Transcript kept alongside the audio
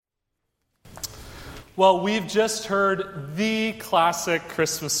Well, we've just heard the classic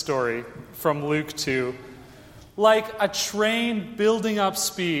Christmas story from Luke 2. Like a train building up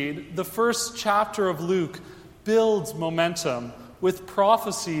speed, the first chapter of Luke builds momentum with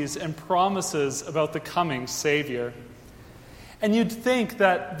prophecies and promises about the coming Savior. And you'd think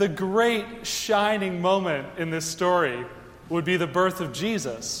that the great shining moment in this story would be the birth of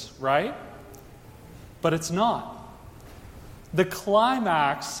Jesus, right? But it's not. The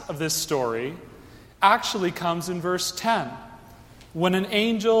climax of this story actually comes in verse 10, when an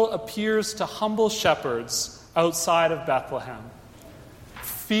angel appears to humble shepherds outside of Bethlehem.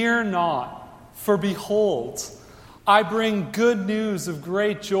 Fear not, for behold, I bring good news of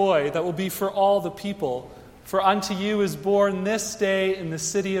great joy that will be for all the people. For unto you is born this day in the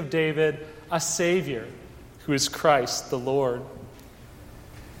city of David a Savior, who is Christ the Lord.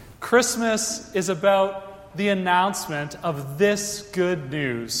 Christmas is about the announcement of this good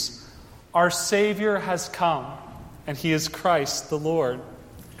news. Our Savior has come, and He is Christ the Lord.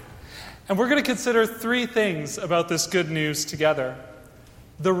 And we're going to consider three things about this good news together: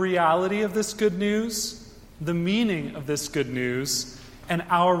 the reality of this good news, the meaning of this good news, and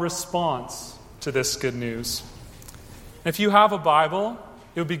our response to this good news. If you have a Bible,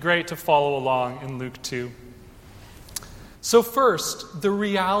 it would be great to follow along in Luke 2. So first, the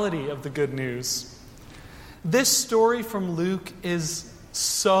reality of the good news. This story from Luke is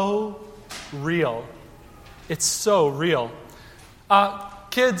so real. It's so real.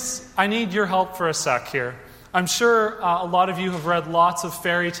 Kids, I need your help for a sec here. I'm sure a lot of you have read lots of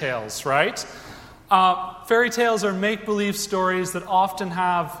fairy tales, right? Fairy tales are make-believe stories that often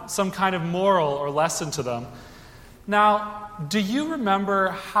have some kind of moral or lesson to them. Now, do you remember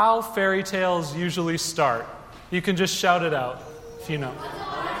how fairy tales usually start? You can just shout it out if you know.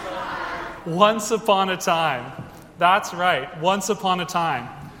 Once upon a time. That's right, once upon a time.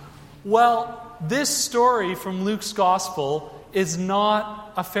 Well, this story from Luke's Gospel is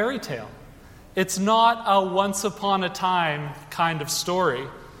not a fairy tale. It's not a once upon a time kind of story.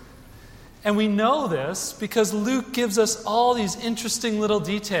 And we know this because Luke gives us all these interesting little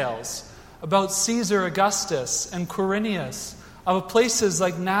details about Caesar Augustus and Quirinius, of places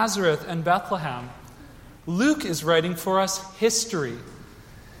like Nazareth and Bethlehem. Luke is writing for us history.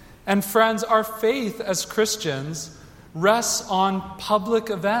 And friends, our faith as Christians rests on public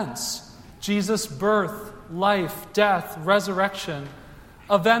events. Jesus' birth, life, death, resurrection.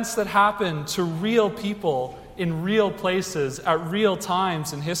 Events that happen to real people in real places at real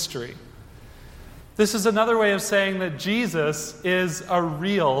times in history. This is another way of saying that Jesus is a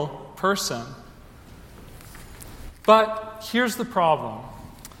real person. But here's the problem.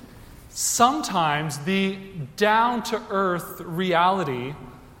 Sometimes the down-to-earth reality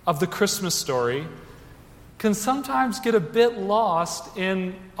of the Christmas story can sometimes get a bit lost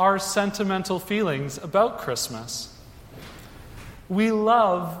in our sentimental feelings about Christmas. We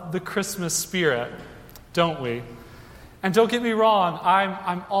love the Christmas spirit, don't we? And don't get me wrong,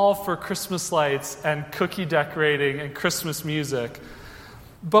 I'm all for Christmas lights and cookie decorating and Christmas music.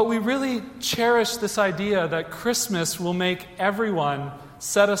 But we really cherish this idea that Christmas will make everyone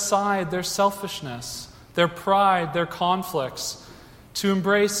set aside their selfishness, their pride, their conflicts, to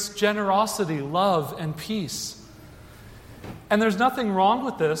embrace generosity, love, and peace. And there's nothing wrong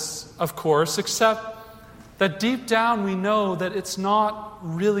with this, of course, except that deep down we know that it's not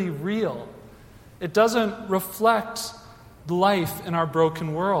really real. It doesn't reflect life in our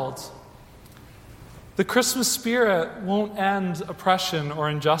broken world. The Christmas spirit won't end oppression or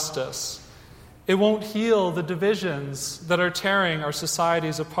injustice. It won't heal the divisions that are tearing our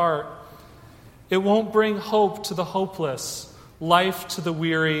societies apart. It won't bring hope to the hopeless, life to the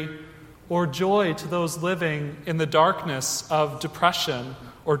weary, or joy to those living in the darkness of depression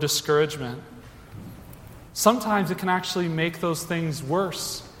or discouragement. Sometimes it can actually make those things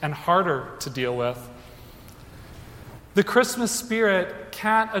worse and harder to deal with. The Christmas spirit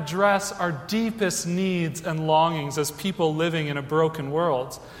can't address our deepest needs and longings as people living in a broken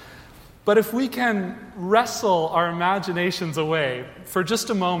world. But if we can wrestle our imaginations away for just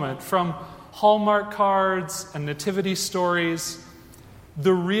a moment from Hallmark cards and nativity stories,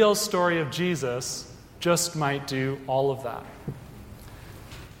 the real story of Jesus just might do all of that.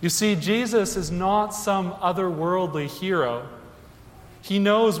 You see, Jesus is not some otherworldly hero. He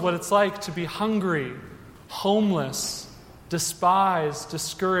knows what it's like to be hungry, homeless, despised,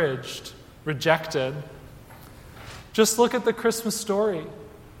 discouraged, rejected. Just look at the Christmas story.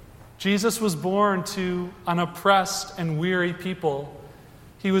 Jesus was born to an oppressed and weary people.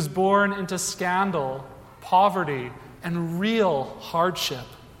 He was born into scandal, poverty, and real hardship.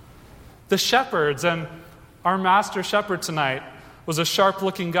 The shepherds, and our master shepherd tonight was a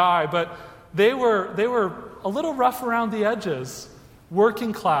sharp-looking guy, but they were a little rough around the edges,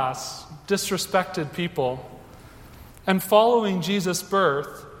 working class, disrespected people. And following Jesus'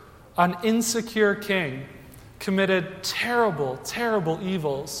 birth, an insecure king committed terrible, terrible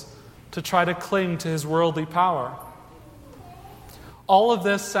evils to try to cling to his worldly power. All of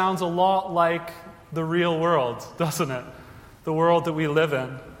this sounds a lot like the real world, doesn't it? The world that we live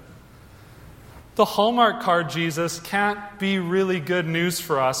in. The Hallmark card Jesus can't be really good news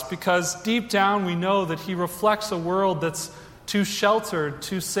for us because deep down we know that he reflects a world that's too sheltered,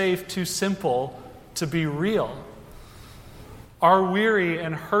 too safe, too simple to be real. Our weary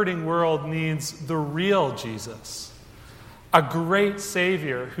and hurting world needs the real Jesus, a great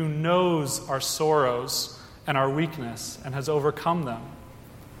Savior who knows our sorrows and our weakness and has overcome them.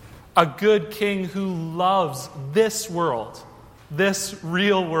 A good King who loves this world, this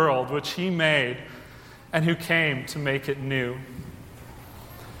real world which he made, and who came to make it new. And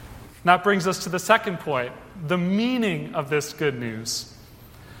that brings us to the second point, the meaning of this good news.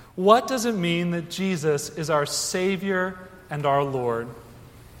 What does it mean that Jesus is our Savior and our Lord?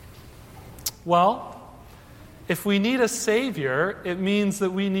 Well, if we need a Savior, it means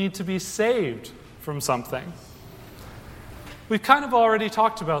that we need to be saved from something. We've kind of already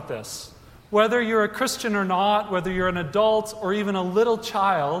talked about this. Whether you're a Christian or not, whether you're an adult or even a little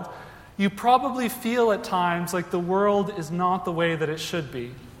child, you probably feel at times like the world is not the way that it should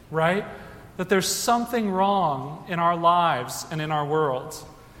be, right? That there's something wrong in our lives and in our world.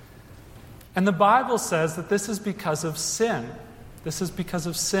 And the Bible says that this is because of sin. This is because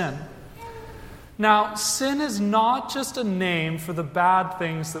of sin. Now, sin is not just a name for the bad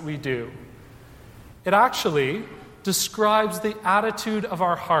things that we do. It actually describes the attitude of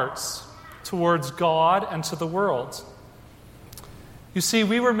our hearts towards God and to the world. You see,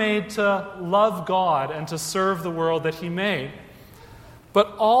 we were made to love God and to serve the world that he made.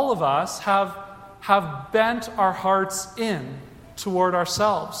 But all of us have bent our hearts in toward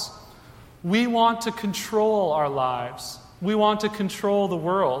ourselves. We want to control our lives. We want to control the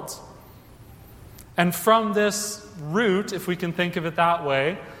world. And from this root, if we can think of it that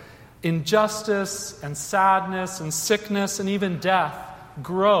way, injustice and sadness and sickness and even death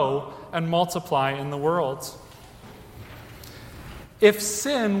grow and multiply in the world. If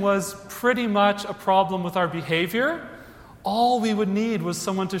sin was pretty much a problem with our behavior, all we would need was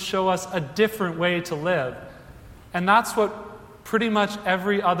someone to show us a different way to live. And that's what pretty much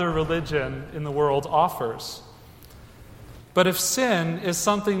every other religion in the world offers. But if sin is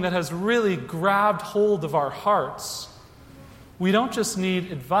something that has really grabbed hold of our hearts, we don't just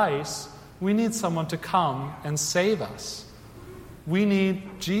need advice, we need someone to come and save us. We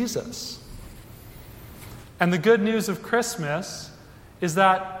need Jesus. And the good news of Christmas is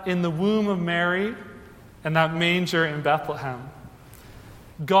that in the womb of Mary and that manger in Bethlehem,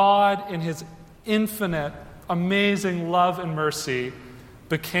 God, in his infinite, amazing love and mercy,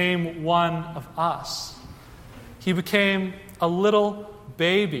 became one of us. He became a little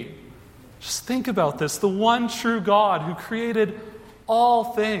baby. Just think about this. The one true God who created all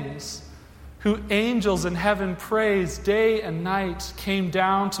things, who angels in heaven praise day and night, came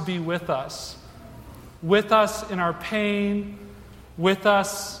down to be with us in our pain, with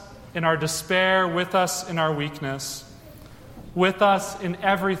us in our despair, with us in our weakness, with us in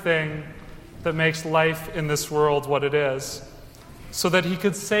everything that makes life in this world what it is, so that he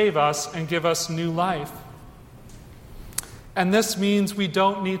could save us and give us new life. And this means we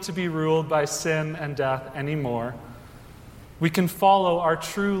don't need to be ruled by sin and death anymore. We can follow our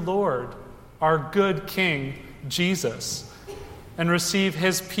true Lord, our good King, Jesus, and receive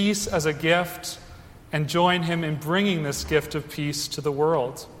his peace as a gift and join him in bringing this gift of peace to the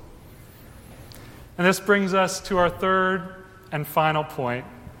world. And this brings us to our third and final point.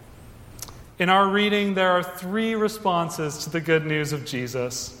 In our reading, there are three responses to the good news of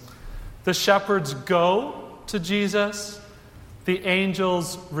Jesus. The shepherds go to Jesus, the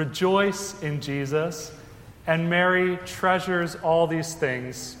angels rejoice in Jesus, and Mary treasures all these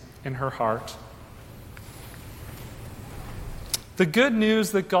things in her heart. The good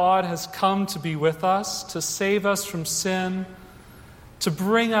news that God has come to be with us, to save us from sin, to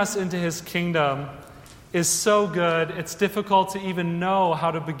bring us into his kingdom, is so good, it's difficult to even know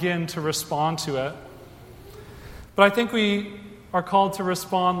how to begin to respond to it. But I think we are called to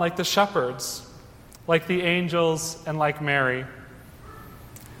respond like the shepherds, like the angels, and like Mary.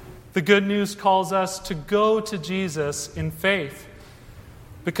 The good news calls us to go to Jesus in faith,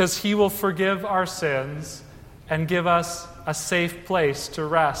 because he will forgive our sins and give us a safe place to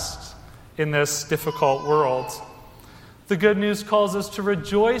rest in this difficult world. The good news calls us to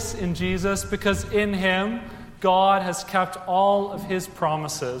rejoice in Jesus, because in him, God has kept all of his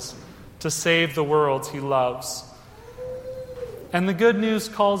promises to save the world he loves. And the good news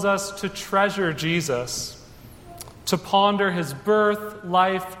calls us to treasure Jesus, to ponder his birth,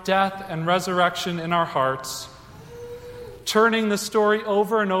 life, death, and resurrection in our hearts, turning the story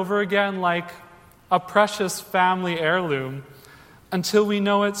over and over again like a precious family heirloom until we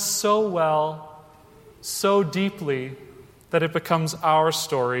know it so well, so deeply, that it becomes our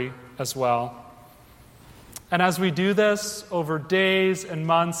story as well. And as we do this over days and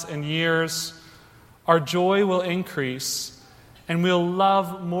months and years, our joy will increase, and we'll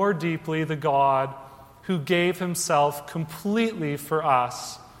love more deeply the God who gave himself completely for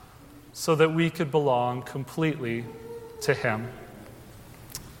us so that we could belong completely to him.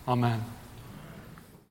 Amen.